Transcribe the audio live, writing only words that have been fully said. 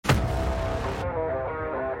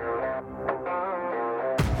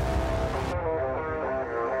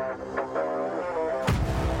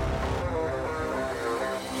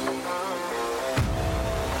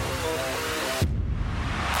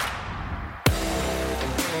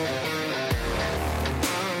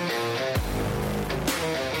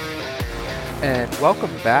and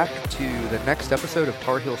welcome back to the next episode of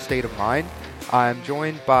Tar Heel State of Mind. I'm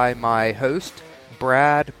joined by my host,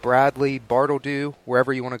 Bradley, Bartledew,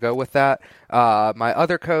 wherever you want to go with that. My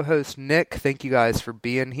other co-host, Nick, thank you guys for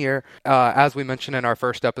being here. As we mentioned in our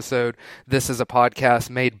first episode, this is a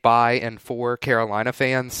podcast made by and for Carolina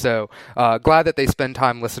fans, so glad that they spend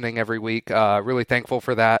time listening every week. Really thankful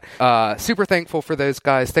for that. Super thankful for those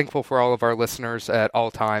guys, thankful for all of our listeners at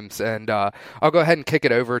all times, and I'll go ahead and kick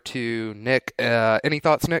it over to Nick. Any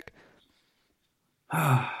thoughts, Nick?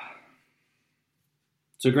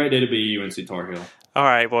 It's a great day to be UNC Tar Heel. All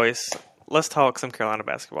right, boys. Let's talk some Carolina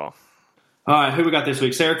basketball. All right, who we got this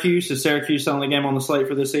week? Syracuse. Is Syracuse the only game on the slate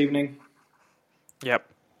for this evening? Yep.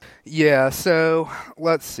 Yeah, so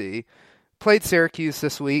let's see. Played Syracuse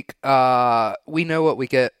this week. We know what we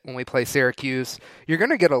get when we play Syracuse. You're going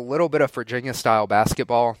to get a little bit of Virginia-style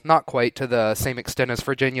basketball. Not quite to the same extent as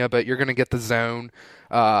Virginia, but you're going to get the zone.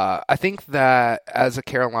 I think that as a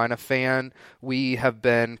Carolina fan, we have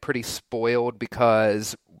been pretty spoiled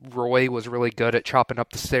because Roy was really good at chopping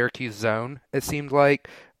up the Syracuse zone, it seemed like.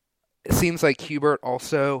 It seems like Hubert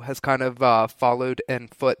also has kind of followed in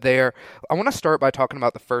foot there. I want to start by talking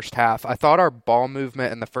about the first half. I thought our ball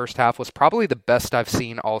movement in the first half was probably the best I've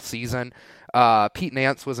seen all season. Pete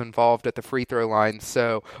Nance was involved at the free throw line.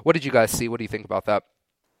 So what did you guys see? What do you think about that?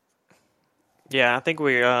 Yeah, I think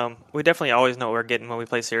we definitely always know what we're getting when we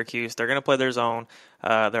play Syracuse. They're going to play their zone.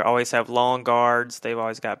 They always have long guards. They've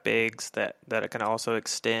always got bigs that can also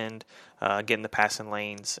extend, get in the passing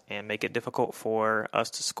lanes, and make it difficult for us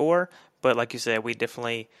to score. But like you said, we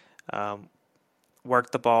definitely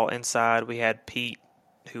worked the ball inside. We had Pete,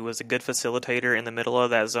 who was a good facilitator in the middle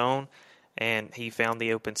of that zone, and he found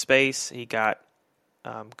the open space. He got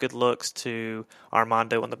good looks to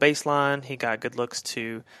Armando on the baseline. He got good looks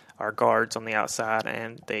to our guards on the outside,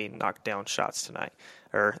 and they knocked down shots tonight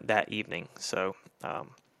or that evening. So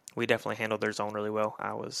we definitely handled their zone really well.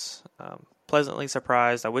 I was pleasantly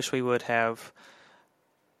surprised. I wish we would have,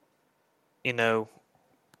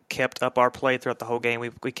 kept up our play throughout the whole game.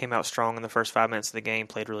 We came out strong in the first 5 minutes of the game,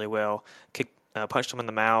 played really well, punched them in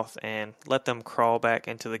the mouth, and let them crawl back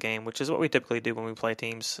into the game, which is what we typically do when we play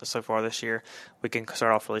teams so far this year. We can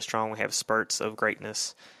start off really strong. We have spurts of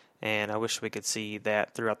greatness, and I wish we could see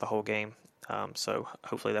that throughout the whole game. So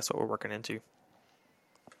hopefully that's what we're working into.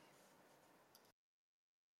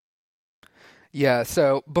 Yeah,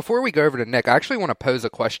 so before we go over to Nick, I actually want to pose a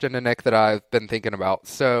question to Nick that I've been thinking about.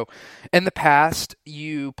 So in the past,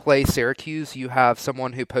 you play Syracuse, you have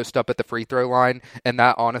someone who posts up at the free throw line, and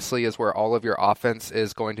that honestly is where all of your offense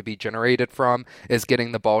is going to be generated from, is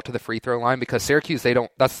getting the ball to the free throw line, because Syracuse,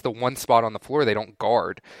 that's the one spot on the floor they don't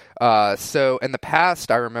guard. So in the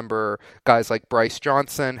past, I remember guys like Bryce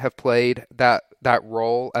Johnson have played that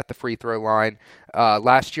role at the free throw line.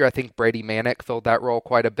 Last year, I think Brady Manick filled that role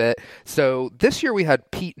quite a bit. So this year we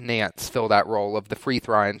had Pete Nance fill that role of the free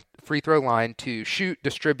throw line to shoot,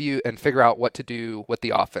 distribute, and figure out what to do with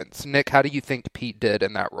the offense. Nick, how do you think Pete did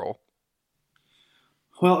in that role?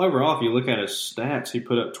 Well, overall, if you look at his stats, he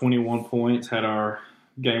put up 21 points, had our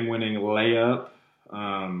game-winning layup.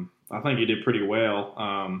 I think he did pretty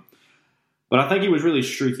well. But I think he was really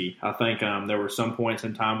streaky. I think there were some points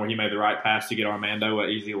in time where he made the right pass to get Armando an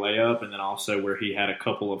easy layup, and then also where he had a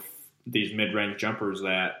couple of these mid-range jumpers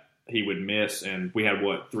that he would miss, and we had,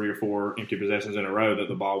 3 or 4 empty possessions in a row that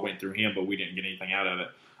the ball went through him, but we didn't get anything out of it.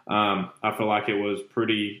 I feel like it was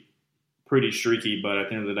pretty streaky, but at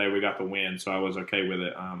the end of the day, we got the win, so I was okay with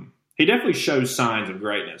it. He definitely shows signs of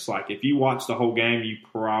greatness. Like, if you watch the whole game, you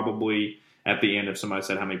probably, at the end, if somebody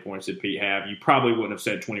said how many points did Pete have, you probably wouldn't have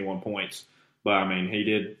said 21 points. But I mean,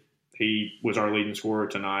 he was our leading scorer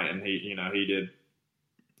tonight, and he did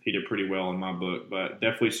pretty well in my book. But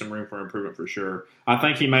definitely some room for improvement for sure. I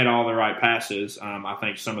think he made all the right passes. I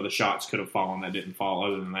think some of the shots could have fallen that didn't fall.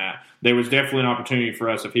 Other than that, there was definitely an opportunity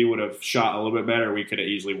for us. If he would have shot a little bit better, we could have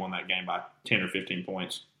easily won that game by 10 or 15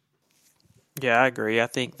 points. Yeah, I agree. I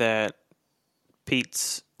think that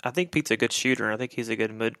Pete's a good shooter. I think he's a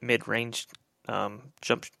good mid-range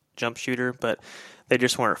jump shooter, but they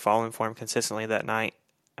just weren't falling for him consistently that night.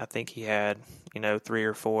 I think he had, 3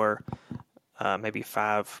 or 4, maybe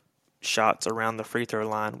 5 shots around the free throw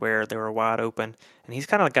line where they were wide open. And he's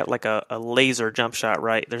kind of got like a laser jump shot,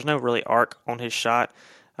 right? There's no really arc on his shot.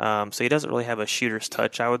 So he doesn't really have a shooter's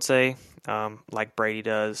touch, I would say, like Brady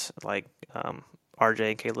does, like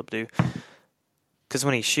RJ and Caleb do. Because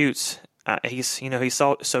when he shoots, he's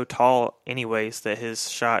so tall anyways that his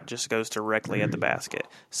shot just goes directly at the basket.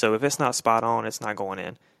 So if it's not spot on, it's not going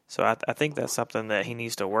in. So I think that's something that he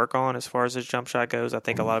needs to work on as far as his jump shot goes. I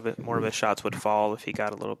think a lot of more of his shots would fall if he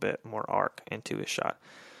got a little bit more arc into his shot.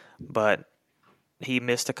 But he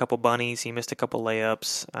missed a couple bunnies. He missed a couple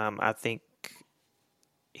layups. I think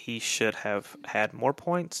he should have had more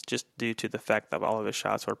points just due to the fact that all of his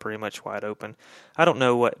shots were pretty much wide open. I don't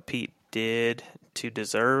know what Pete did to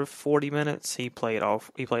deserve 40 minutes. He played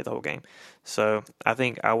the whole game. So I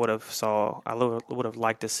think I would have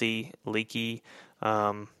liked to see Leaky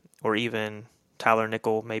or even Tyler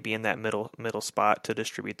Nickel maybe in that middle spot to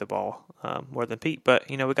distribute the ball more than Pete. But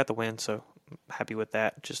we got the win, so I'm happy with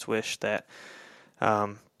that. Just wish that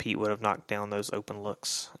Pete would have knocked down those open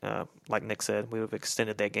looks. Like Nick said, we would have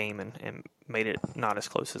extended that game and made it not as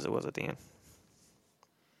close as it was at the end.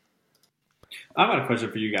 I've got a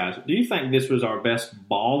question for you guys. Do you think this was our best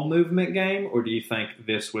ball movement game, or do you think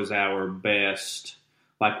this was our best,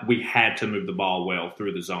 like we had to move the ball well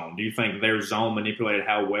through the zone? Do you think their zone manipulated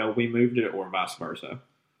how well we moved it, or vice versa?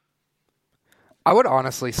 I would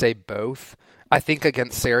honestly say both. I think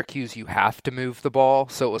against Syracuse, you have to move the ball,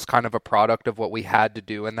 so it was kind of a product of what we had to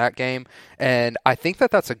do in that game. And I think that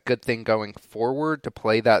that's a good thing going forward to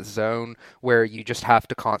play that zone where you just have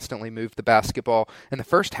to constantly move the basketball. In the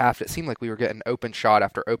first half, it seemed like we were getting open shot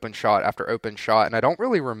after open shot after open shot, and I don't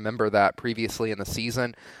really remember that previously in the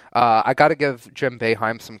season. I got to give Jim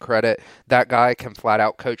Boeheim some credit. That guy can flat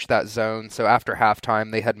out coach that zone. So after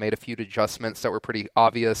halftime, they had made a few adjustments that were pretty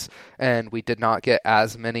obvious, and we did not get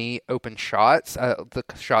as many open shots. The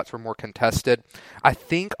shots were more contested. I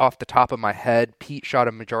think off the top of my head, Pete shot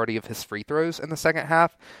a majority of his free throws in the second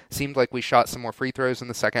half. Seemed like we shot some more free throws in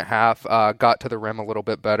the second half, got to the rim a little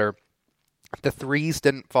bit better. The threes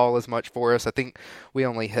didn't fall as much for us. I think we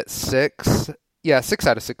only hit 6. Yeah, 6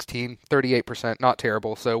 out of 16, 38%, not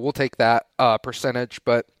terrible. So we'll take that percentage.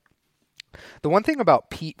 But the one thing about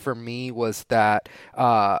Pete for me was that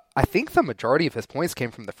I think the majority of his points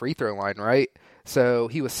came from the free throw line, right? So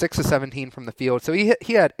he was 6 of 17 from the field. So he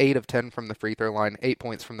had 8 of 10 from the free throw line, 8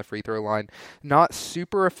 points from the free throw line. Not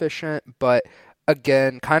super efficient, but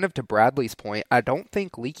again, kind of to Bradley's point, I don't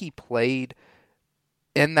think Leaky played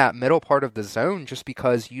in that middle part of the zone just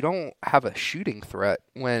because you don't have a shooting threat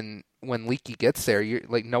when Leaky gets there. You're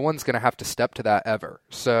like, no one's going to have to step to that ever.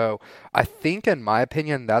 So I think, in my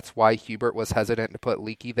opinion, that's why Hubert was hesitant to put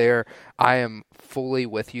Leaky there. I am fully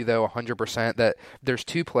with you, though, 100%, that there's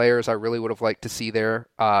 2 players I really would have liked to see there.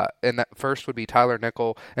 And that first would be Tyler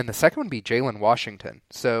Nickel, and the second would be Jalen Washington.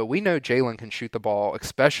 So we know Jalen can shoot the ball,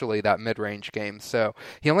 especially that mid-range game. So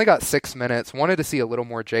he only got 6 minutes. Wanted to see a little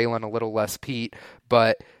more Jalen, a little less Pete,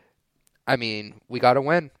 but I mean, we got to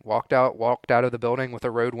win. Walked out of the building with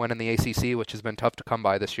a road win in the ACC, which has been tough to come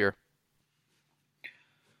by this year.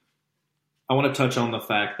 I want to touch on the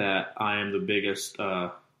fact that I am the biggest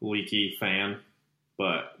Leaky fan,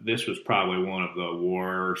 but this was probably one of the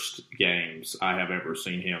worst games I have ever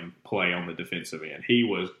seen him play on the defensive end. He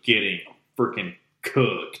was getting freaking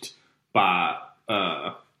cooked by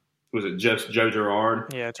was it just Joe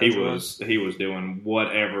Girard? Yeah, he was doing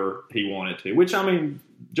whatever he wanted to. Which, I mean,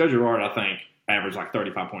 Joe Girard, I think, averaged like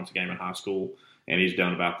 35 points a game in high school, and he's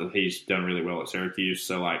done really well at Syracuse.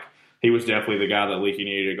 So, like, he was definitely the guy that Leaky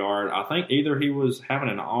needed to guard. I think either he was having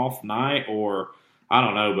an off night or I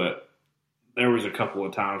don't know, but there was a couple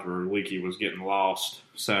of times where Leaky was getting lost.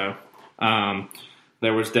 So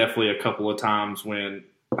there was definitely a couple of times when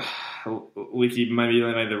Leaky maybe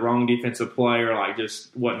they made the wrong defensive play or like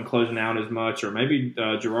just wasn't closing out as much, or maybe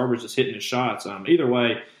Girard was just hitting his shots. Either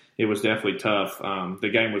way, it was definitely tough. The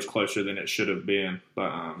game was closer than it should have been,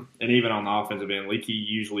 but and even on the offensive end, Leaky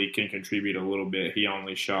usually can contribute a little bit. He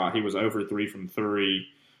was over 3 from 3,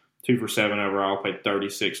 2 for 7 overall. Played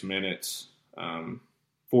 36 minutes, 4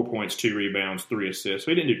 points, 2 rebounds, 3 assists.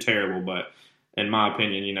 So he didn't do terrible, but in my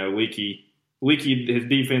opinion, Leaky, his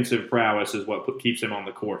defensive prowess is what keeps him on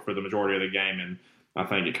the court for the majority of the game, and I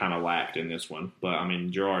think it kind of lacked in this one. But, I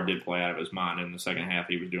mean, Girard did play out of his mind. In the second half,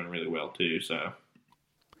 he was doing really well, too. So,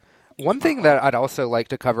 one thing that I'd also like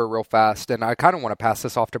to cover real fast, and I kind of want to pass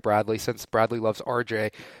this off to Bradley since Bradley loves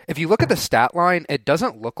RJ. If you look at the stat line, it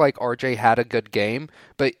doesn't look like RJ had a good game,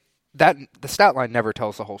 but the stat line never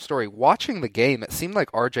tells the whole story. Watching the game, it seemed like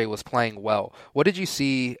RJ was playing well. What did you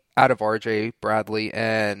see out of RJ, Bradley,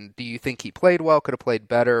 and do you think he played well, could have played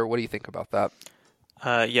better? What do you think about that?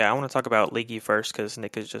 Yeah, I want to talk about Leaky first because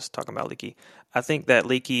Nick is just talking about Leaky. I think that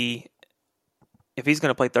Leaky, if he's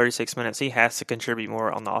going to play 36 minutes, he has to contribute more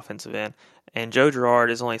on the offensive end. And Joe Girard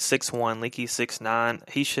is only 6'1", Leaky's 6'9".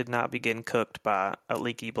 He should not be getting cooked by a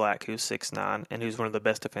Leaky Black who's 6'9" and who's one of the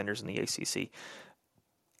best defenders in the ACC.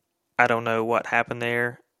 I don't know what happened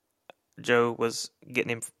there. Joe was getting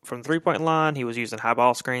him from the three-point line. He was using high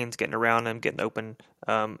ball screens, getting around him, getting open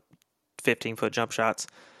 15-foot jump shots.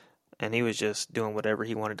 and he was just doing whatever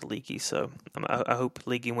he wanted to Leaky. So I hope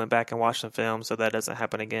Leaky went back and watched some film so that doesn't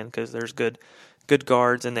happen again, because there's good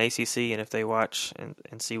guards in the ACC, and if they watch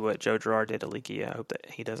and see what Joe Girard did to Leaky, I hope that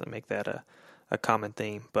he doesn't make that a common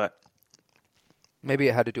theme. But maybe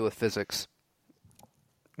it had to do with physics.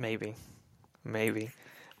 Maybe.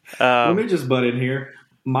 Let me just butt in here.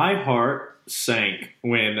 My heart sank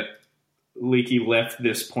when Leaky left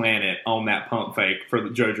this planet on that pump fake for the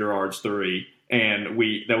Joe Girard's 3, and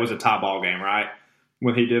that was a tie ball game, right?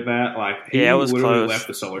 When he did that, he it was literally close. left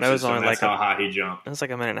the solar That was system. only That's how high he jumped. It was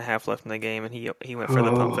like a minute and a half left in the game, and he went for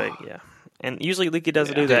the pump fake. Yeah, and usually Leaky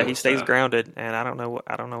doesn't do that. He stays grounded, and I don't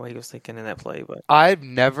know what he was thinking in that play. But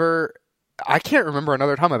I can't remember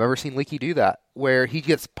another time I've ever seen Leaky do that, where he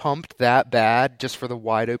gets pumped that bad just for the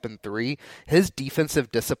wide open 3. His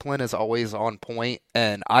defensive discipline is always on point,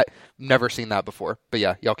 and I've never seen that before. But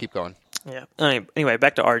yeah, y'all keep going. Yeah. Anyway,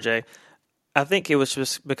 back to RJ. I think it was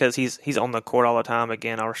just because he's on the court all the time.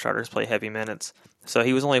 Again, our starters play heavy minutes, so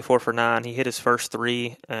he was only 4 for 9. He hit his first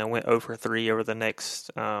 3 and went 0 for 3 over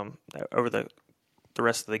the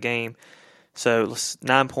rest of the game. So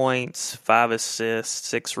 9 points, 5 assists,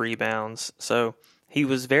 6 rebounds. So he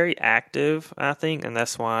was very active, I think, and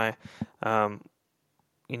that's why,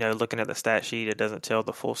 looking at the stat sheet, it doesn't tell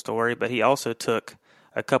the full story. But he also took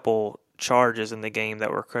a couple charges in the game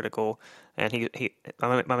that were critical, and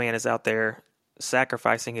my man is out there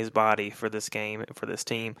sacrificing his body for this game, for this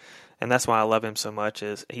team, and that's why I love him so much.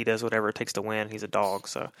 Is he does whatever it takes to win. He's a dog.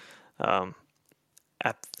 So.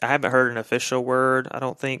 I haven't heard an official word, I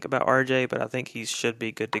don't think, about RJ, but I think he should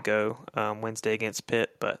be good to go Wednesday against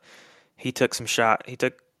Pitt. But he took some shots in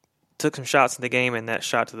the game, and that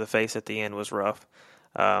shot to the face at the end was rough.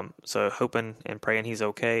 So hoping and praying he's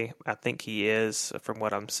okay. I think he is from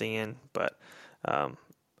what I'm seeing, but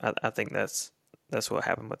I think that's what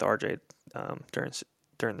happened with RJ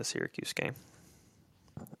during the Syracuse game.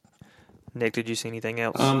 Nick, did you see anything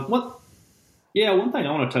else? Yeah, one thing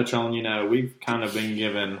I want to touch on, we've kind of been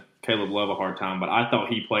giving Caleb Love a hard time, but I thought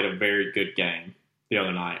he played a very good game the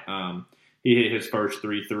other night. He hit his first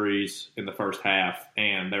 3 threes in the first half,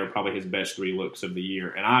 and they were probably his best 3 looks of the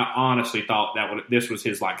year. And I honestly thought this was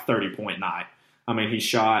his 30-point night. I mean, he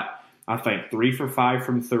shot, I think, 3 for 5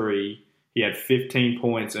 from 3. He had 15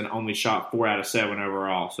 points and only shot 4 out of 7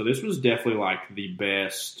 overall. So this was definitely the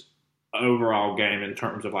best overall game in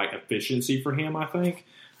terms of efficiency for him, I think.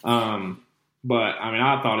 But,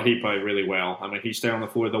 I thought he played really well. He stayed on the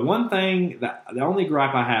floor. The only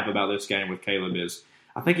gripe I have about this game with Caleb is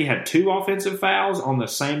I think he had 2 offensive fouls on the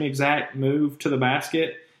same exact move to the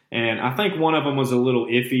basket. And I think one of them was a little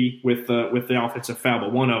iffy with the offensive foul,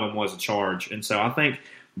 but one of them was a charge. And so I think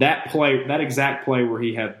that exact play where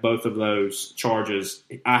he had both of those charges,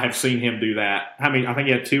 I have seen him do that. I think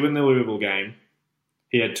he had 2 in the Louisville game.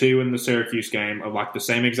 He had 2 in the Syracuse game of the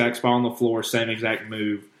same exact spot on the floor, same exact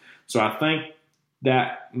move. So I think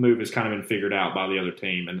that move has kind of been figured out by the other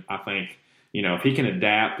team. And I think, if he can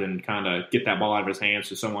adapt and kind of get that ball out of his hands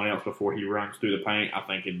to someone else before he runs through the paint, I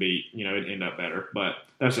think it'd end up better. But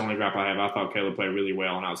that's the only gripe I have. I thought Caleb played really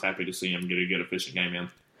well, and I was happy to see him get a good, efficient game in.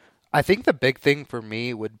 I think the big thing for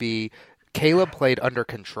me would be Caleb played under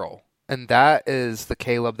control. And that is the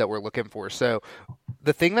Caleb that we're looking for. So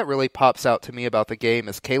the thing that really pops out to me about the game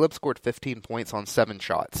is Caleb scored 15 points on 7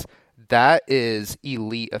 shots. That is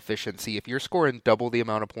elite efficiency. If you're scoring double the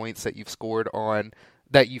amount of points that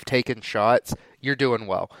you've taken shots, you're doing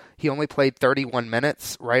well. He only played 31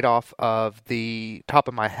 minutes right off of the top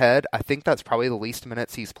of my head. I think that's probably the least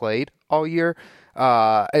minutes he's played all year.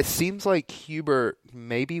 It seems like Hubert,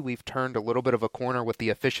 maybe we've turned a little bit of a corner with the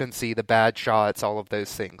efficiency, the bad shots, all of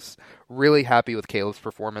those things. Really happy with Caleb's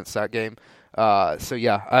performance that game. So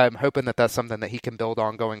yeah, I'm hoping that that's something that he can build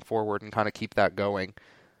on going forward and kind of keep that going.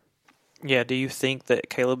 Yeah, do you think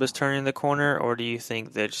that Caleb is turning the corner, or do you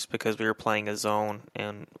think that just because we were playing a zone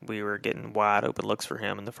and we were getting wide open looks for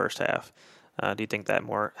him in the first half, do you think that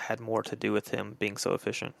had more to do with him being so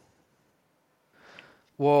efficient?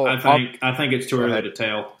 Well, I think it's too early to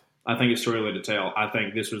tell. I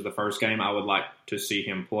think this was the first game. I would like to see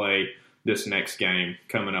him play this next game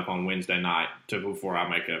coming up on Wednesday night before I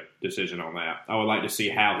make a decision on that. I would like to see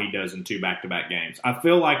how he does in 2 back-to-back games. I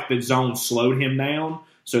feel like the zone slowed him down,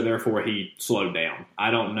 so therefore he slowed down.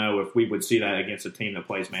 I don't know if we would see that against a team that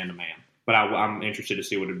plays man-to-man, but I'm interested to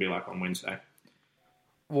see what it would be like on Wednesday.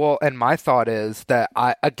 Well, and my thought is that,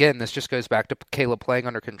 this just goes back to Caleb playing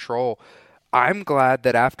under control. I'm glad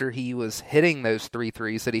that after he was hitting those 3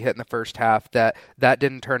 threes that he hit in the first half, that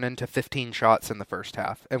didn't turn into 15 shots in the first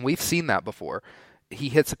half. And we've seen that before. He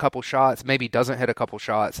hits a couple shots, maybe doesn't hit a couple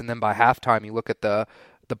shots, and then by halftime you look at the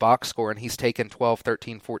the box score, and he's taken 12,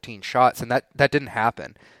 13, 14 shots, and that didn't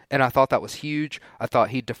happen. And I thought that was huge. I thought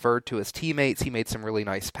he deferred to his teammates. He made some really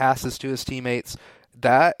nice passes to his teammates.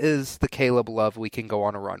 That is the Caleb Love we can go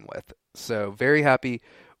on a run with. So very happy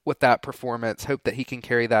with that performance. Hope that he can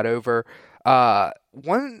carry that over.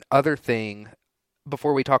 One other thing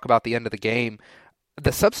before we talk about the end of the game,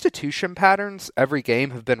 the substitution patterns every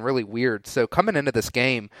game have been really weird. So coming into this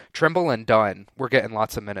game, Trimble and Dunn were getting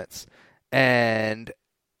lots of minutes. And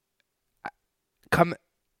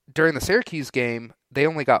during the Syracuse game, they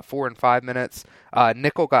only got 4 and 5 minutes.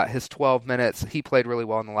 Nickel got his 12 minutes. He played really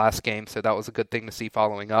well in the last game, so that was a good thing to see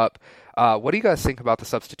following up. What do you guys think about the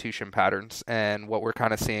substitution patterns and what we're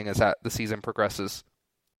kind of seeing as the season progresses?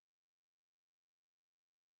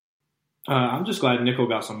 I'm just glad Nickel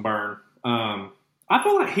got some burn. I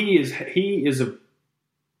feel like he is a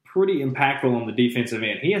pretty impactful on the defensive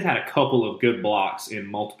end. He has had a couple of good blocks in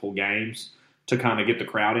multiple games to kind of get the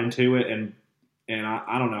crowd into it, and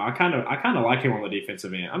I don't know. I kind of like him on the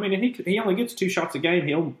defensive end. I mean, he only gets 2 shots a game.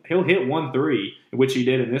 He'll hit 1 3, which he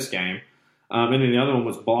did in this game, and then the other one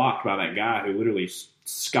was blocked by that guy who literally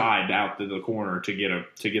skied out to the corner to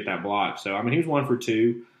get that block. So I mean, he was 1 for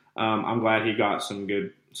 2. I'm glad he got some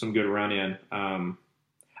good run in.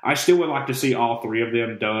 I still would like to see all 3 of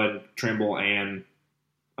them, Dunn, Trimble, and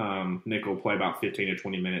Nickel, play about 15 to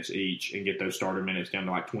 20 minutes each and get those starter minutes down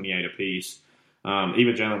to like 28 apiece.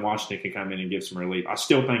 Even Jalen Washington can come in and give some relief. I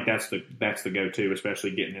still think that's the go-to,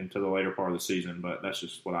 especially getting into the later part of the season. But that's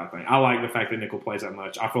just what I think. I like the fact that Nickel plays that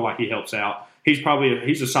much. I feel like he helps out. He's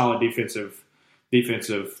a solid defensive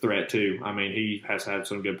threat too. I mean, he has had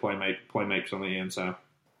some good playmakes on the end. So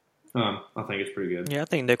I think it's pretty good. Yeah, I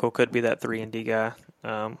think Nickel could be that 3-and-D guy.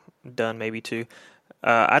 Dunn maybe too.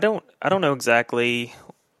 I don't know exactly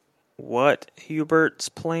what Hubert's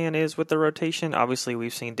plan is with the rotation. Obviously,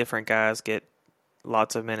 we've seen different guys get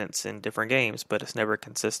lots of minutes in different games, but it's never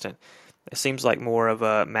consistent. It seems like more of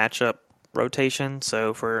a matchup rotation.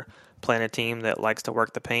 So if we're playing a team that likes to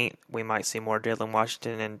work the paint, we might see more Jalen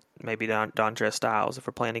Washington and maybe Dontrez Styles. If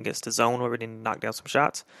we're playing against a zone where we need to knock down some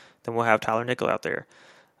shots, then we'll have Tyler Nickel out there.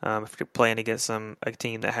 If we're playing against a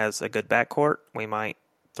team that has a good backcourt, we might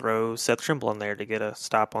throw Seth Trimble in there to get a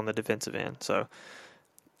stop on the defensive end. So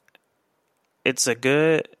it's a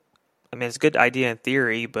good idea in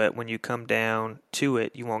theory, but when you come down to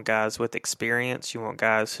it, you want guys with experience. You want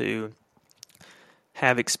guys who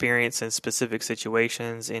have experience in specific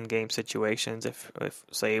situations, in-game situations. If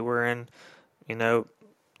say we're in, the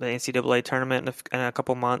NCAA tournament in a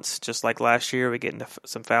couple months, just like last year, we get into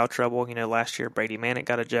some foul trouble. Last year Brady Manick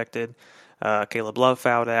got ejected, Caleb Love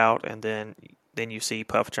fouled out, and then you see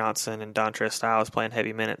Puff Johnson and Dontrez Styles playing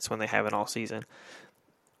heavy minutes when they haven't all season.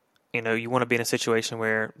 You want to be in a situation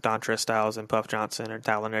where Dontrez Styles and Puff Johnson or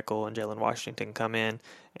Tyler Nickel and Jalen Washington come in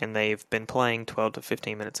and they've been playing 12 to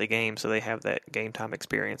 15 minutes a game, so they have that game time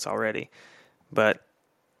experience already. But,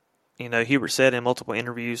 Hubert said in multiple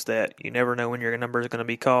interviews that you never know when your number is going to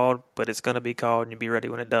be called, but it's going to be called and you'll be ready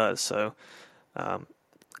when it does. So a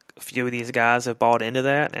few of these guys have bought into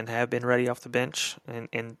that and have been ready off the bench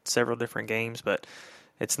in several different games, but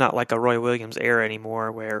it's not like a Roy Williams era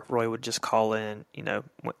anymore where Roy would just call in,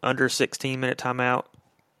 under 16-minute timeout.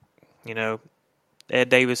 Ed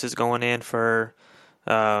Davis is going in for,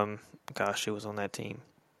 who was on that team?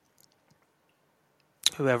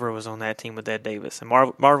 Whoever was on that team with Ed Davis. And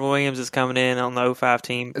Marvin Williams is coming in on the 05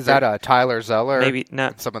 team. Is that Tyler Zeller? Maybe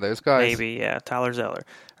not. Some of those guys? Maybe, yeah, Tyler Zeller.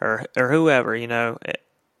 Or whoever,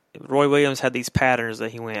 Roy Williams had these patterns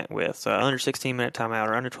that he went with. So under 16-minute timeout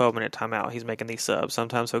or under 12-minute timeout, he's making these subs.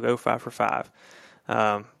 Sometimes he'll go 5 for 5.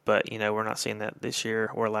 But, we're not seeing that this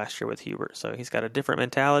year or last year with Hubert. So he's got a different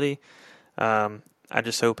mentality. I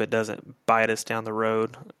just hope it doesn't bite us down the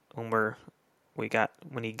road when we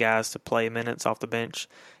need guys to play minutes off the bench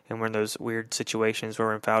and we're in those weird situations where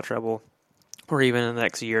we're in foul trouble, or even in the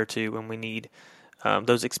next year or two when we need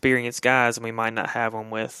those experienced guys, and we might not have them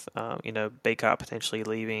with, Baycott potentially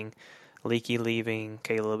leaving, Leakey leaving,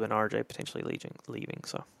 Caleb and RJ potentially leaving.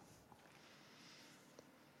 So,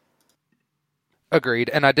 agreed.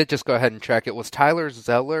 And I did just go ahead and check. It was Tyler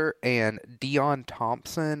Zeller and Dion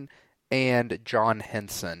Thompson and John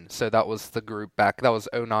Henson. So that was the group back. That was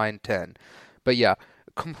 09-10. But yeah,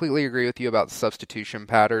 completely agree with you about the substitution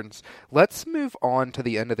patterns. Let's move on to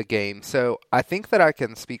the end of the game. So I think that I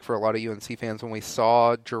can speak for a lot of UNC fans. When we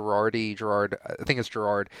saw Gerard, I think it's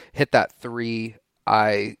Gerard, hit that 3,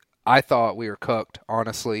 I thought we were cooked,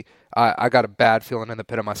 honestly. I got a bad feeling in the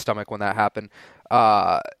pit of my stomach when that happened.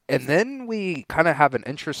 And then we kind of have an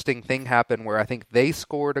interesting thing happen where I think they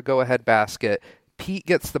scored a go-ahead basket. Pete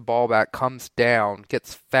gets the ball back, comes down,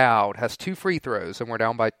 gets fouled, has 2 free throws, and we're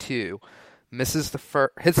down by 2. Hits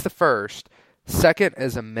the first. Second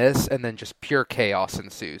is a miss, and then just pure chaos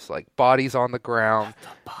ensues. Like, bodies on the ground.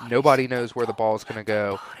 Nobody knows where the ball is going to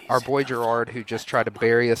go. Our boy Gerard, who just tried to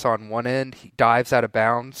bury us on one end, he dives out of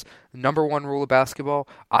bounds. Number 1 rule of basketball,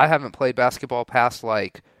 I haven't played basketball past,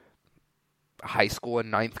 like, high school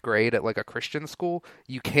and 9th grade at, like, a Christian school.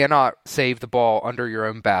 You cannot save the ball under your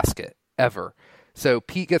own basket, ever. So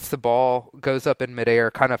Pete gets the ball, goes up in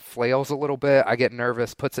midair, kind of flails a little bit. I get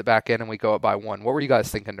nervous, puts it back in, and we go up by 1. What were you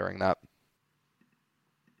guys thinking during that?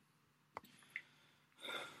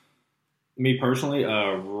 Me personally,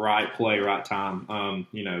 right play, right time.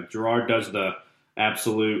 Gerard does the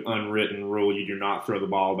absolute unwritten rule: you do not throw the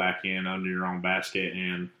ball back in under your own basket.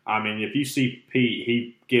 And I mean, if you see Pete,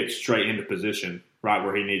 he gets straight into position right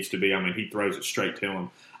where he needs to be. I mean, he throws it straight to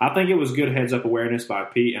him. I think it was good heads-up awareness by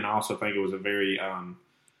Pete, and I also think it was a very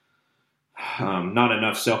not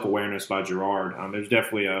enough self-awareness by Gerard. There's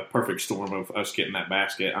definitely a perfect storm of us getting that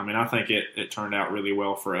basket. I mean, I think it turned out really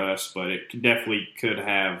well for us, but it definitely could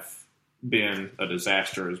have been a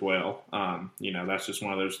disaster as well. That's just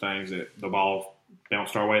one of those things that the ball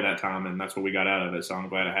bounced our way that time, and that's what we got out of it, so I'm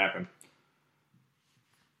glad it happened.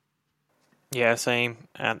 Yeah, same.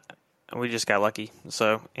 And we just got lucky.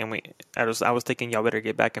 So, I was thinking y'all better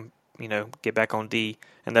get back and get back on D,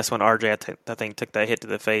 and that's when RJ I think took that hit to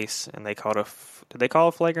the face, and they called did they call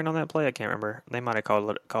a flagrant on that play? I can't remember. They might have called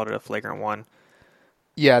it a flagrant 1.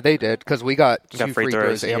 Yeah, they did, because we got 2 free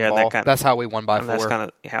throws and ball. That's how we won by 4. That's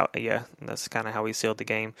kind of how we sealed the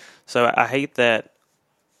game. So I hate that.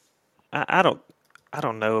 I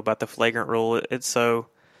don't know about the flagrant rule. It's so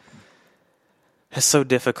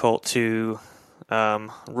difficult to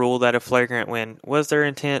rule that a flagrant when was their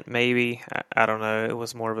intent? Maybe. I don't know. It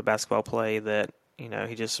was more of a basketball play that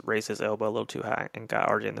he just raised his elbow a little too high and got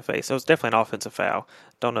RJ in the face. So it was definitely an offensive foul.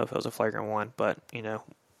 Don't know if it was a flagrant 1, but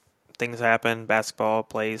things happen, basketball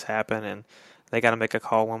plays happen, and they got to make a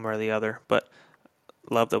call one way or the other. But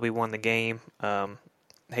love that we won the game.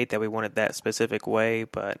 Hate that we won it that specific way,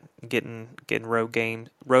 but getting road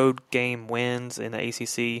game wins in the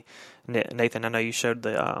ACC. Nathan, I know you showed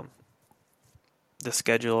the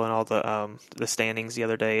schedule and all the standings the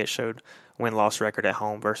other day. It showed win-loss record at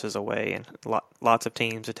home versus away, and lots of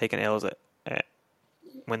teams have taken L's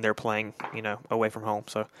when they're playing away from home.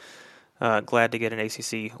 So. Glad to get an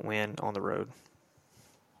ACC win on the road.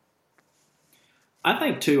 I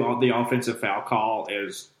think, too, the offensive foul call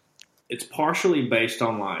it's partially based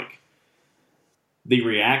on, like, the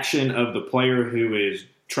reaction of the player who is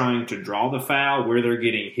trying to draw the foul, where they're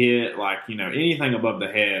getting hit. Like, anything above the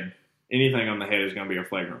head, anything on the head is going to be a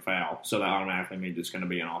flagrant foul. So that automatically means it's going to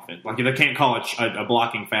be an offense. Like, they can't call a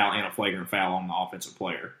blocking foul and a flagrant foul on the offensive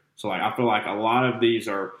player. So, like, I feel like a lot of these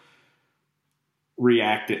are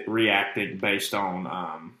reacting based on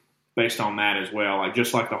that as well. Like,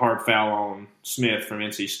 just like the hard foul on Smith from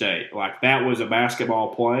NC State. Like, that was a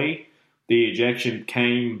basketball play. The ejection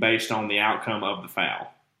came based on the outcome of the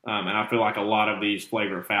foul. And I feel like a lot of these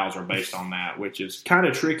flagrant fouls are based on that, which is kind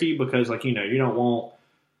of tricky because, like, you don't want,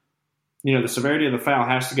 the severity of the foul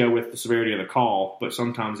has to go with the severity of the call, but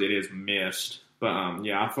sometimes it is missed. But,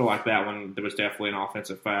 I feel like that one, there was definitely an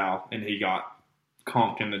offensive foul, and he got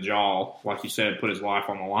conked in the jaw, like you said, put his life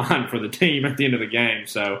on the line for the team at the end of the game.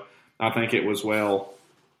 So I think it was well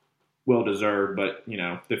deserved. But,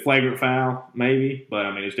 the flagrant foul, maybe. But,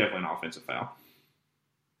 I mean, it's definitely an offensive foul.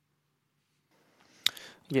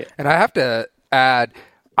 Yeah. And I have to add,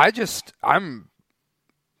 I'm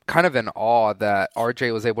kind of in awe that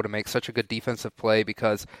RJ was able to make such a good defensive play,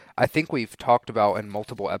 because I think we've talked about in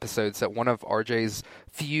multiple episodes that one of RJ's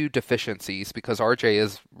few deficiencies, because RJ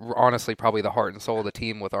is honestly probably the heart and soul of the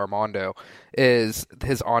team with Armando, is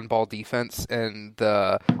his on-ball defense and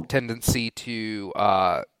the tendency to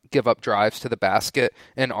give up drives to the basket.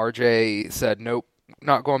 And RJ said, nope,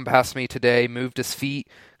 not going past me today, moved his feet,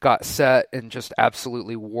 got set, and just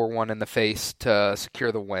absolutely wore one in the face to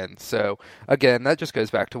secure the win. So, again, that just goes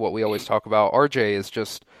back to what we always talk about. RJ is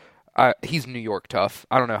just, he's New York tough.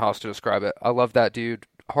 I don't know how else to describe it. I love that dude,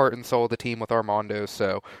 heart and soul of the team with Armando,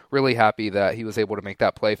 so really happy that he was able to make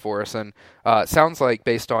that play for us. And sounds like,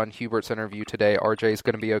 based on Hubert's interview today, RJ is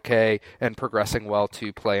going to be okay and progressing well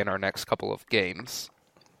to play in our next couple of games.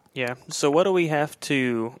 Yeah, so what do we have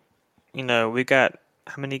to, we got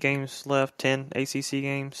how many games left? 10 ACC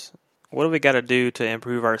games? What do we got to do to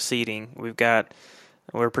improve our seeding?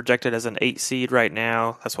 We're projected as an 8 seed right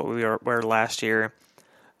now. That's what we were last year.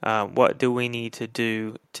 What do we need to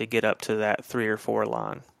do to get up to that 3 or 4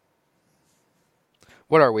 line?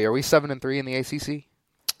 What are we? Are we 7-3 in the ACC?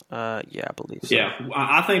 Yeah, I believe so. Yeah,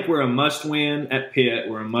 I think we're a must-win at Pitt.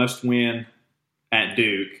 We're a must-win at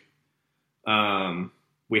Duke.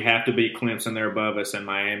 We have to beat Clemson. They're above us in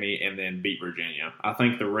Miami, and then beat Virginia. I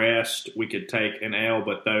think the rest we could take an L,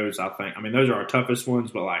 but those those are our toughest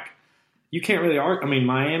ones. But like, you can't really argue. I mean,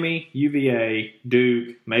 Miami, UVA,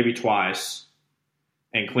 Duke, maybe twice,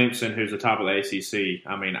 and Clemson, who's the top of the ACC.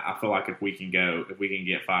 I mean, I feel like if we can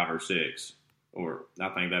get 5 or 6, I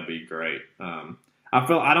think that'd be great.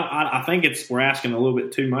 I think we're asking a little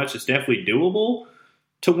bit too much. It's definitely doable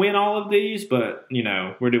to win all of these, but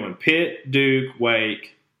we're doing Pitt, Duke,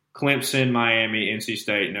 Wake, Clemson, Miami, NC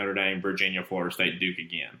State, Notre Dame, Virginia, Florida State, Duke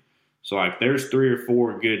again. So like, there's 3 or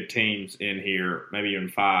 4 good teams in here, maybe even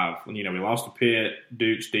 5. We lost to Pitt,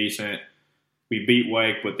 Duke's decent. We beat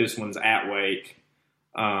Wake, but this one's at Wake.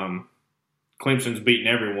 Clemson's beaten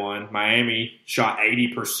everyone. Miami shot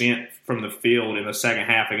 80% from the field in the second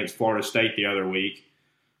half against Florida State the other week.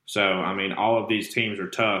 So, I mean, all of these teams are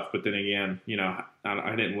tough. But then again,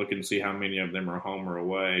 I didn't look and see how many of them are home or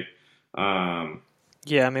away.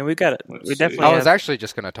 Yeah, I mean, we definitely. I was actually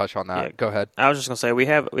just going to touch on that. Yeah, go ahead. I was just going to say we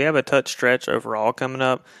have a touch stretch overall coming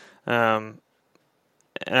up, and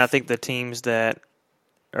I think the teams that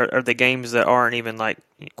are the games that aren't even like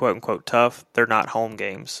quote unquote tough, they're not home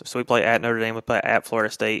games. So we play at Notre Dame, we play at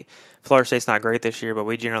Florida State. Florida State's not great this year, but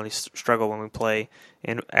we generally struggle when we play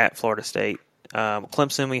at Florida State.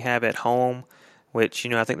 Clemson we have at home, which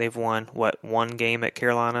I think they've won one game at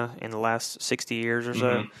Carolina in the last 60 years or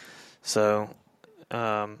so. Mm-hmm. So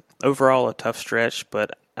overall a tough stretch,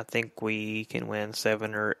 but I think we can win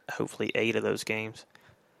 7 or hopefully 8 of those games.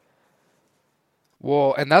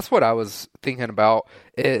 Well, and that's what I was thinking about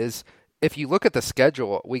is if you look at the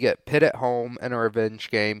schedule, we get Pitt at home in a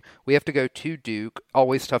revenge game. We have to go to Duke,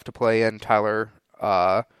 always tough to play in Tyler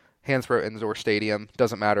Hansbrough Indoor Stadium.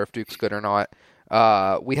 Doesn't matter if Duke's good or not.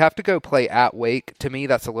 We have to go play at Wake. To me,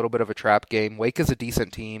 that's a little bit of a trap game. Wake is a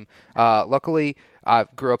decent team. Luckily, I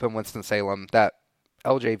grew up in Winston-Salem. That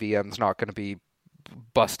LJVM's not going to be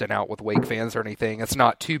busting out with Wake fans or anything. It's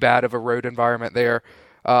not too bad of a road environment there.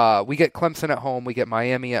 We get Clemson at home. We get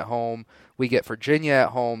Miami at home. We get Virginia at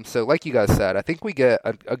home. So like you guys said, I think we get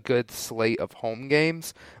a good slate of home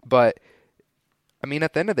games. But, I mean,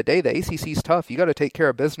 at the end of the day, the ACC's tough. You got to take care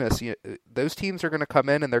of business. Those teams are going to come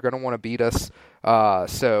in and they're going to want to beat us.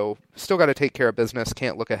 So still got to take care of business.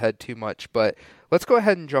 Can't look ahead too much. But let's go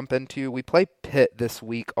ahead and jump into, we play Pitt this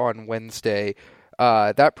week on Wednesday.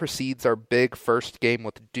 That precedes our big first game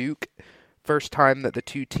with Duke. First time that the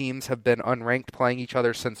two teams have been unranked playing each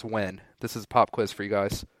other since when? This is a pop quiz for you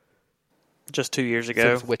guys. Just 2 years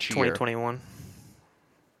ago. Since which year? 2021.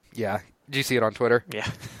 Yeah. Did you see it on Twitter? Yeah.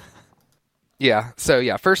 Yeah. So,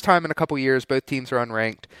 yeah, first time in a couple years, both teams are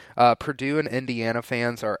unranked. Purdue and Indiana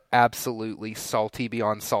fans are absolutely salty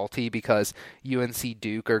beyond salty because UNC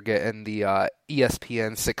Duke are getting the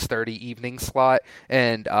ESPN 6:30 evening slot,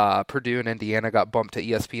 and Purdue and Indiana got bumped to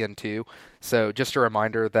ESPN 2. So just a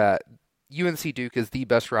reminder that UNC Duke is the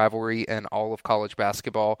best rivalry in all of college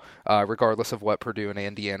basketball, regardless of what Purdue and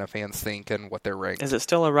Indiana fans think and what they're ranked. Is it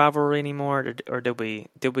still a rivalry anymore, or did we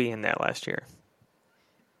end that last year?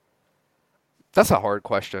 That's a hard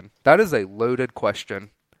question. That is a loaded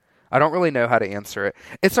question. I don't really know how to answer it.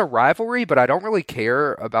 It's a rivalry, but I don't really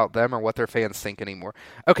care about them or what their fans think anymore.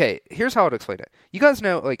 Okay, here's how I'd explain it. You guys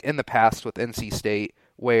know, like, in the past with NC State,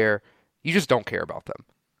 where you just don't care about them.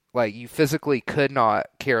 Like, you physically could not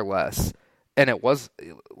care less. And it was,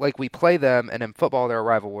 like, we play them, and in football they're a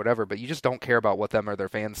rival, whatever, but you just don't care about what them or their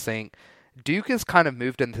fans think. Duke has kind of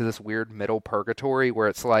moved into this weird middle purgatory where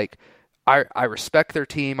it's like, I respect their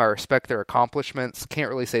team, I respect their accomplishments, can't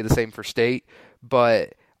really say the same for State,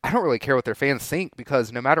 but I don't really care what their fans think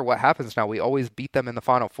because no matter what happens now, we always beat them in the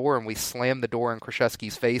Final Four and we slam the door in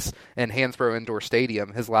Krzyzewski's face in Hansbrough Indoor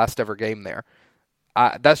Stadium, his last ever game there.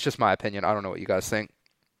 That's just my opinion. I don't know what you guys think.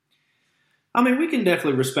 I mean, we can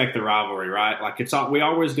definitely respect the rivalry, right? Like, we're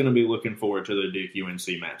always going to be looking forward to the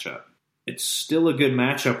Duke-UNC matchup. It's still a good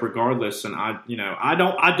matchup regardless, and I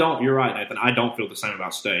don't, you're right, Nathan, I don't feel the same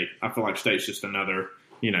about State. I feel like State's just another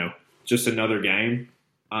game.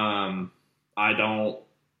 I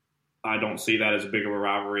don't see that as big of a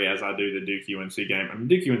rivalry as I do the Duke-UNC game. I mean,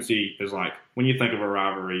 Duke-UNC is like, when you think of a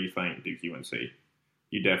rivalry, you think Duke-UNC.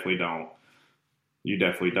 You definitely don't.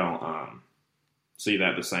 see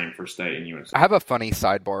that the same for State and UNC. I have a funny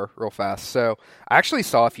sidebar real fast. So I actually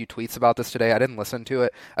saw a few tweets about this today. I didn't listen to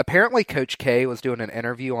it. Apparently Coach K was doing an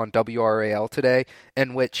interview on WRAL today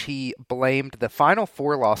in which he blamed the Final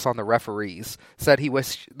Four loss on the referees, said he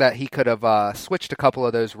wished that he could have switched a couple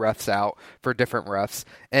of those refs out for different refs,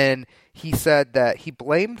 and he said that he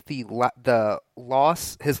blamed the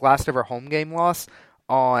loss, his last ever home game loss,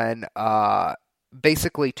 on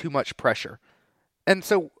basically too much pressure. And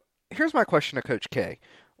so here's my question to Coach K.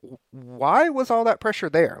 Why was all that pressure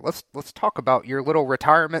there? Let's talk about your little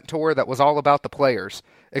retirement tour that was all about the players,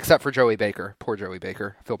 except for Joey Baker. Poor Joey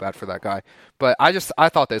Baker. I feel bad for that guy. But I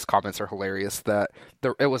thought those comments are hilarious. That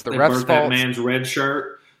it was the refs' fault. That man's red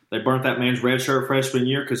shirt. They burnt that man's red shirt freshman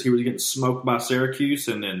year because he was getting smoked by Syracuse,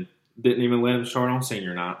 and then didn't even let him start on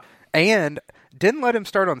senior night. And didn't let him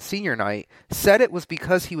start on senior night, said it was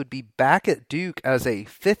because he would be back at Duke as a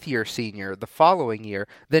fifth-year senior the following year,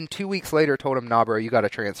 then 2 weeks later told him, nah, bro, you got to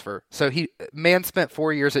transfer. So man spent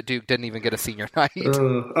 4 years at Duke, didn't even get a senior night.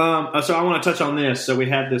 So I want to touch on this. So we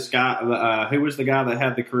had this guy, who was the guy that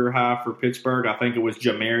had the career high for Pittsburgh? I think it was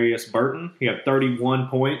Jamarius Burton. He had 31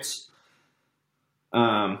 points.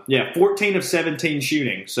 14 of 17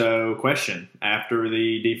 shooting. So, question, after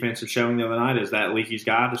the defensive showing the other night, is that Leaky's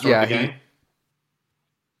guy to start the game?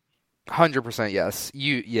 100% yes.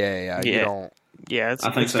 You don't. Yeah, it's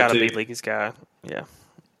got to be Leaky's guy. Yeah.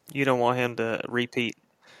 You don't want him to repeat.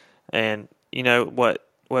 And you know what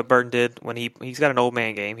Burton did when he's got an old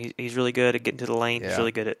man game. He's really good at getting to the lane. Yeah. He's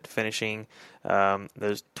really good at finishing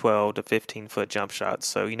those 12 to 15-foot jump shots.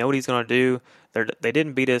 So you know what he's going to do. They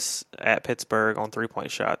didn't beat us at Pittsburgh on three-point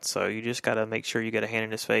shots. So you just got to make sure you get a hand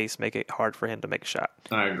in his face, make it hard for him to make a shot.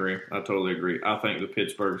 I agree. I totally agree. I think the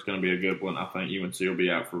Pittsburgh's going to be a good one. I think UNC will be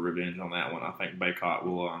out for revenge on that one. I think Baycott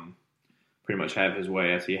will pretty much have his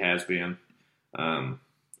way as he has been. Other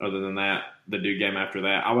than that, the Duke game after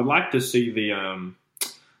that, I would like to see the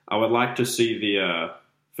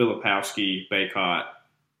Filipowski Baycott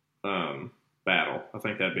battle. I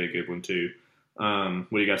think that'd be a good one too. What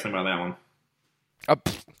do you guys think about that one?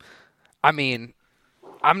 I mean,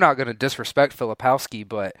 I'm not going to disrespect Filipowski,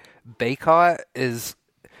 but Baycott is.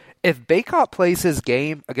 If Baycott plays his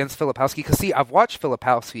game against Filipowski, because see, I've watched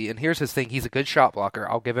Filipowski, and here's his thing: he's a good shot blocker.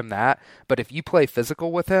 I'll give him that. But if you play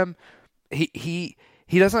physical with him, he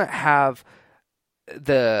doesn't have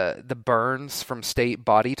the burns from State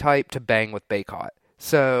body type to bang with Baycott.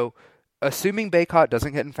 So, assuming Baycott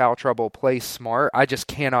doesn't get in foul trouble, plays smart, I just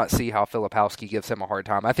cannot see how Filipowski gives him a hard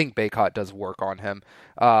time. I think Baycott does work on him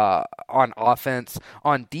on offense.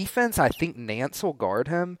 On defense, I think Nance will guard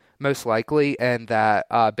him, most likely, and that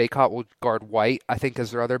Baycott will guard White, I think,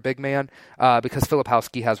 as their other big man, because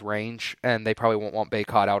Filipowski has range, and they probably won't want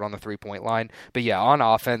Baycott out on the three-point line. But yeah, on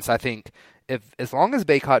offense, I think as long as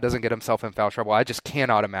Baycott doesn't get himself in foul trouble, I just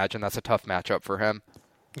cannot imagine that's a tough matchup for him.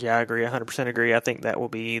 Yeah, I agree. 100% agree. I think that will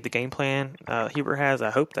be the game plan Huber has.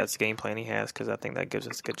 I hope that's the game plan he has because I think that gives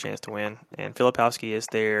us a good chance to win. And Filipowski is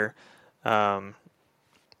their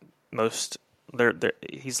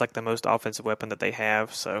he's like the most offensive weapon that they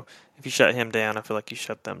have. So if you shut him down, I feel like you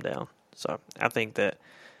shut them down. So I think that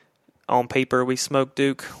on paper we smoke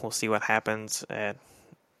Duke. We'll see what happens at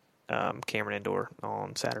Cameron Indoor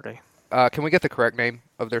on Saturday. Can we get the correct name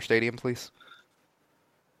of their stadium, please?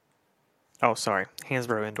 Oh, sorry.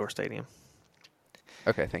 Hansbrough Indoor Stadium.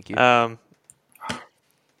 Okay, thank you. All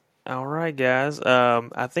right, guys.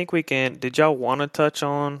 I think we can... Did y'all want to touch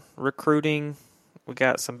on recruiting? We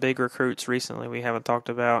got some big recruits recently we haven't talked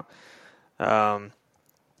about. And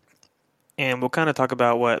we'll kind of talk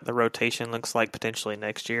about what the rotation looks like potentially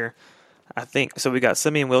next year. I think... So we got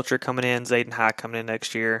Simeon Wilcher coming in, Zayden High coming in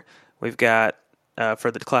next year. We've got... for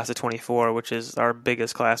the class of 24, which is our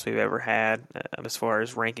biggest class we've ever had as far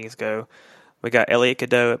as rankings go. We got Elliot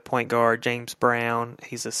Cadeau at point guard, James Brown,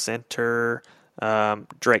 he's a center,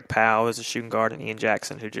 Drake Powell is a shooting guard, and Ian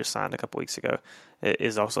Jackson, who just signed a couple weeks ago,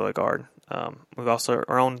 is also a guard. We've also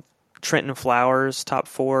our own Trenton Flowers, top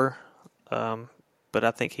four, but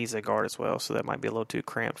I think he's a guard as well, so that might be a little too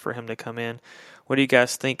cramped for him to come in. What do you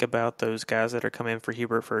guys think about those guys that are coming in for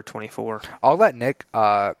Hubert for 24? I'll let Nick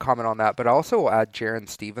comment on that, but I also will add Jaron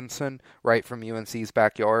Stevenson, right from UNC's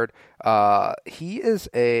backyard. He's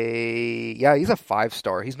a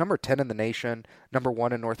 5-star. He's number 10 in the nation, number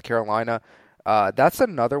 1 in North Carolina. That's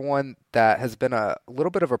another one that has been a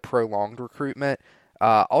little bit of a prolonged recruitment.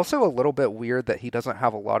 Also, a little bit weird that he doesn't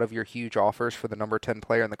have a lot of your huge offers for the number 10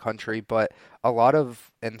 player in the country, but a lot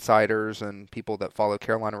of insiders and people that follow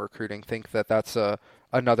Carolina recruiting think that that's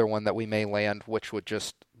another one that we may land, which would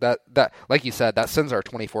just that like you said, that sends our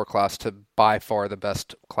 24 class to by far the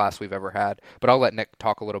best class we've ever had. But I'll let Nick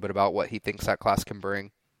talk a little bit about what he thinks that class can bring.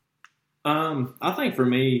 I think for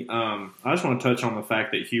me, I just want to touch on the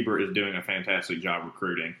fact that Hubert is doing a fantastic job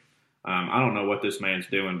recruiting. I don't know what this man's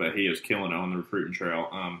doing, but he is killing it on the recruiting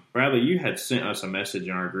trail. Bradley, you had sent us a message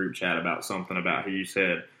in our group chat about something about how you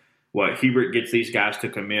said, Hubert gets these guys to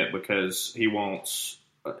commit because he wants.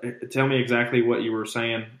 Tell me exactly what you were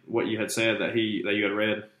saying, what you had said that you had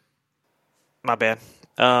read. My bad.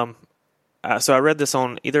 So I read this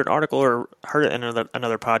on either an article or heard it in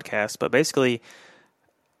another podcast, but basically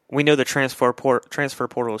we know the transfer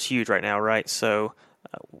portal is huge right now, right? So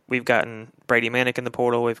we've gotten Brady Manick in the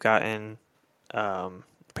portal, we've gotten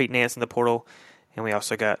Pete Nance in the portal, and we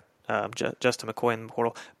also got Justin McCoy in the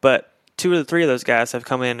portal. But 2 of the 3 of those guys have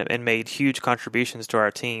come in and made huge contributions to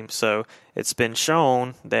our team. So it's been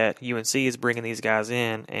shown that UNC is bringing these guys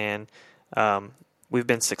in, and we've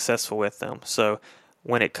been successful with them. So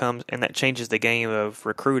when it comes, and that changes the game of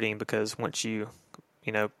recruiting, because once you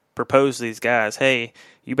propose to these guys, hey,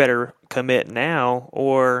 you better commit now,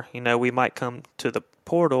 or we might come to the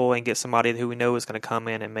portal and get somebody who we know is going to come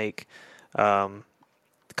in and make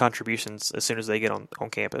contributions as soon as they get on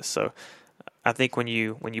campus. So I think when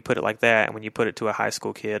you put it like that, and when you put it to a high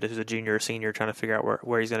school kid who's a junior or senior trying to figure out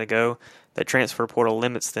where he's going to go, that transfer portal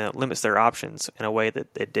limits their options in a way that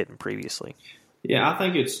it didn't previously. Yeah, I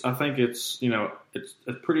think it's it's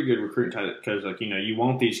a pretty good recruiting type, because you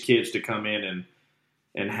want these kids to come in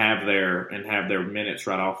and have their minutes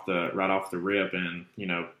right off the rip, and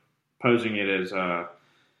posing it as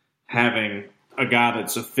having a guy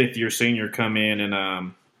that's a 5th-year senior come in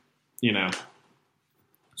and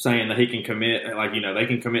saying that he can commit, they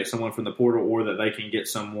can commit someone from the portal, or that they can get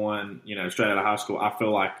someone, straight out of high school. I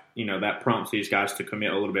feel like, that prompts these guys to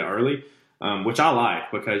commit a little bit early, which I like,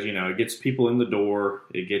 because, it gets people in the door.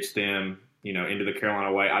 It gets them, into the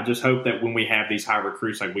Carolina way. I just hope that when we have these high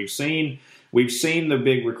recruits, like we've seen the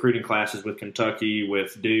big recruiting classes with Kentucky,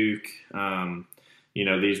 with Duke,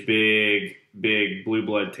 these big blue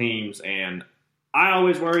blood teams, and I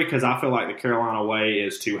always worry, because I feel like the Carolina way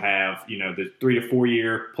is to have, the 3 to 4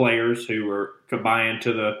 year players who buy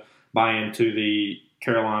into the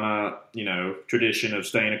Carolina, tradition of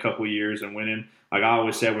staying a couple of years and winning. Like I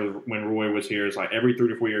always said when Roy was here, it's like every 3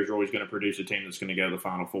 to 4 years, Roy's going to produce a team that's going to go to the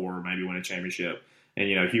Final Four or maybe win a championship. And,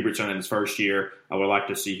 Hubert's on his first year. I would like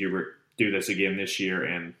to see Hubert do this again this year,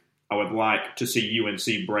 and I would like to see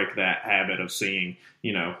UNC break that habit of seeing,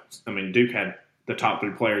 Duke had the top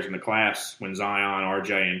 3 players in the class when Zion,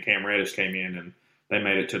 RJ, and Cam Reddish came in, and they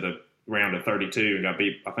made it to the round of 32 and got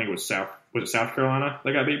beat. I think it was South Carolina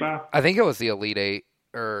they got beat by? I think it was the Elite Eight.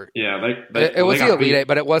 Yeah, it was the Elite Eight,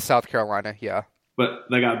 but it was South Carolina, yeah. But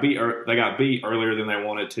they got beat earlier than they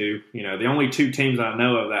wanted to. The only 2 teams I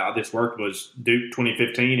know of that this worked was Duke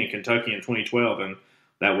 2015 and Kentucky in 2012, and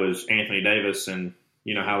that was Anthony Davis, and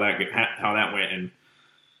how that went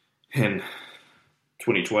in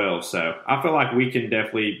 2012. So I feel like we can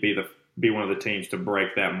definitely be one of the teams to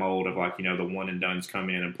break that mold of the one and dones come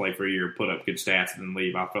in and play for a year, put up good stats, and then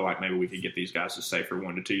leave. I feel like maybe we could get these guys to stay for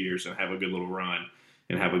 1 to 2 years and have a good little run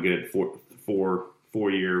and have a good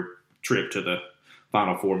four-year trip to the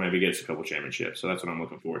Final Four, maybe gets a couple championships. So that's what I'm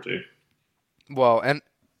looking forward to. Well, and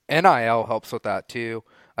NIL helps with that too.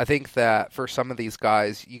 I think that for some of these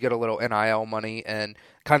guys, you get a little NIL money and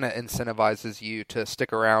kind of incentivizes you to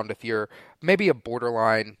stick around if you're maybe a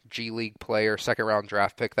borderline G League player, 2nd-round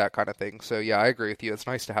draft pick, that kind of thing. So, yeah, I agree with you. It's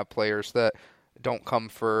nice to have players that don't come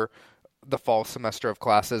for the fall semester of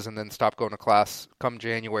classes and then stop going to class come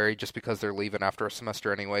January just because they're leaving after a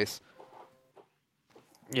semester anyways.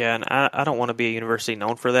 Yeah, and I don't want to be a university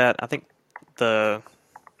known for that. I think the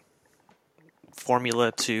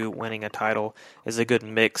formula to winning a title is a good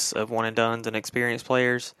mix of one-and-dones and experienced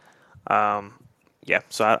players. So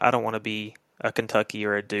I don't want to be a Kentucky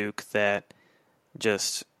or a Duke that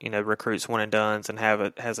just recruits one-and-dones and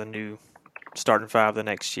has a new starting 5 the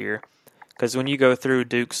next year. Because when you go through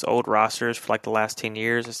Duke's old rosters for the last 10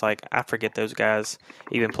 years, it's like I forget those guys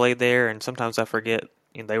even played there, and sometimes I forget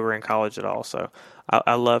they were in college at all. So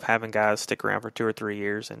I love having guys stick around for 2 or 3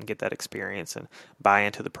 years and get that experience and buy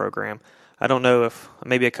into the program. I don't know if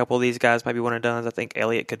maybe a couple of these guys might be one and done. I think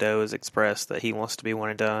Elliot Cadeau has expressed that he wants to be one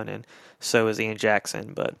and done, and so is Ian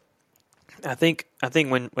Jackson. But I think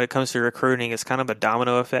when it comes to recruiting, it's kind of a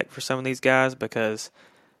domino effect for some of these guys, because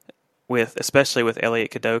especially with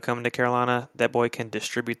Elliot Cadeau coming to Carolina, that boy can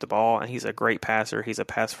distribute the ball, and he's a great passer. He's a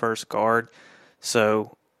pass-first guard.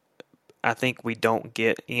 So I think we don't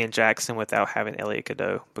get Ian Jackson without having Elliot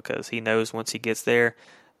Cadeau, because he knows once he gets there,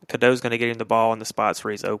 Cadeau's going to get him the ball in the spots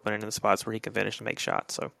where he's open and in the spots where he can finish and make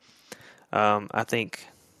shots. So I think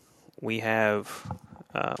we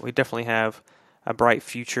definitely have a bright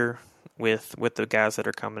future with the guys that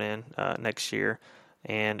are coming in next year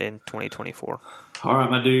and in 2024. All right,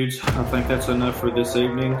 my dudes. I think that's enough for this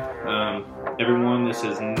evening. Everyone, this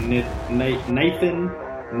is Nathan,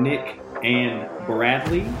 Nick, and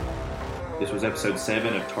Bradley. This was episode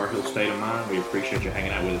 7 of Tar Heel State of Mind. We appreciate you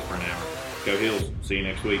hanging out with us for an hour. Go Heels. See you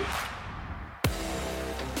next week.